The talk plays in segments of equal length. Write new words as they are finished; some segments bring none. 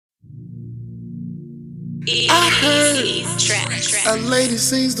I heard a lady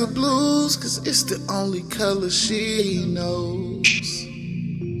sings the blues, cause it's the only color she knows.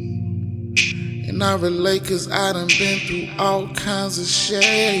 And I relate cause I done been through all kinds of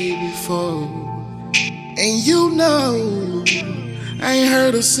shade before. And you know, I ain't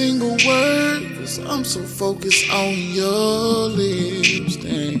heard a single word, cause I'm so focused on your lips,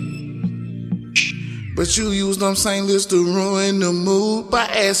 dang. But you used them same lips to ruin the mood by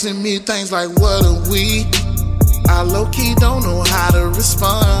asking me things like, what are we? I low-key don't know how to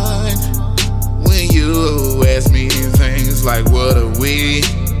respond when you ask me things like, what are we?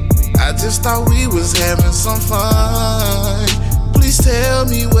 I just thought we was having some fun. Please tell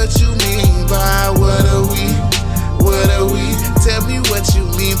me what you mean by what are we? What are we? Tell me what you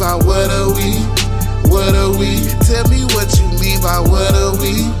mean by what are we? What are we? Tell me what you mean by what are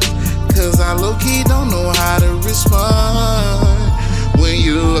we? Cause I low-key don't know how to respond when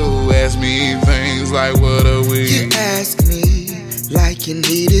you ask me things like, what are we? You ask me like you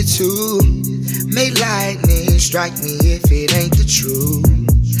needed to. Make lightning strike me if it ain't the truth.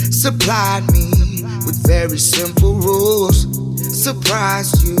 Supplied me with very simple rules.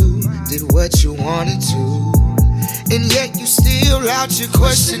 Surprised you, did what you wanted to. And yet you still out here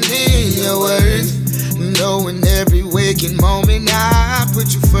questioning your worth. Knowing every waking moment I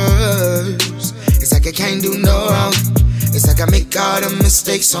put you first. It's like I can't do no wrong. It's like I make all the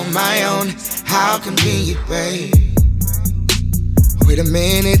mistakes on my own. How convenient, babe. Wait a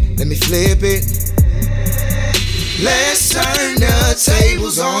minute, let me flip it. Let's turn the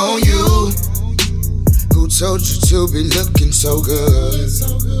tables on you. Who told you to be looking so good?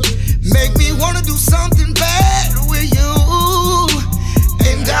 Make me wanna do something bad with you.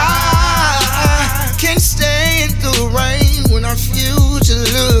 And I can't stand the rain when our future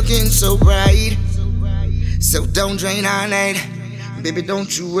looking so bright. So don't drain our night. Baby,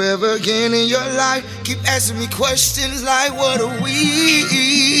 don't you ever again in your life keep asking me questions like, what are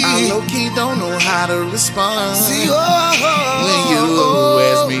we? I low-key don't know how to respond. See, when you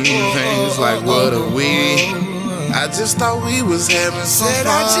ask me things like, what are we? I just thought we was having some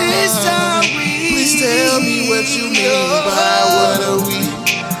fun. Please tell me what you mean by what are we?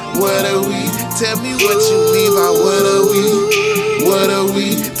 What are we? Tell me what you mean by what are we? What are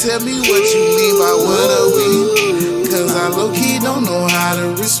we? Tell me what you mean by what are we? Cause I low-key don't know how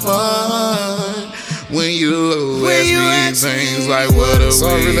to respond when you ask me things like, what are we? So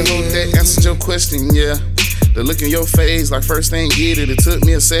I really hope that answered your question, yeah. The look in your face, like first thing get it, it took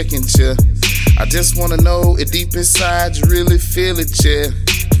me a second, yeah. I just wanna know if deep inside you really feel it, yeah.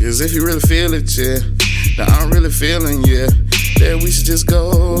 Cause if you really feel it, yeah, then I'm really feeling, yeah, that we should just go,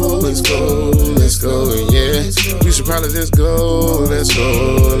 let's go, let's go, yeah. We should probably just go, let's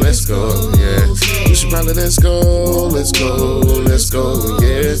go, let's go, yeah. We should probably let's go, let's go, let's go,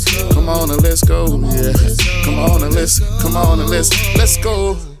 yeah. Come on and let's go, yeah. Come on and let's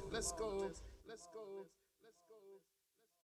go.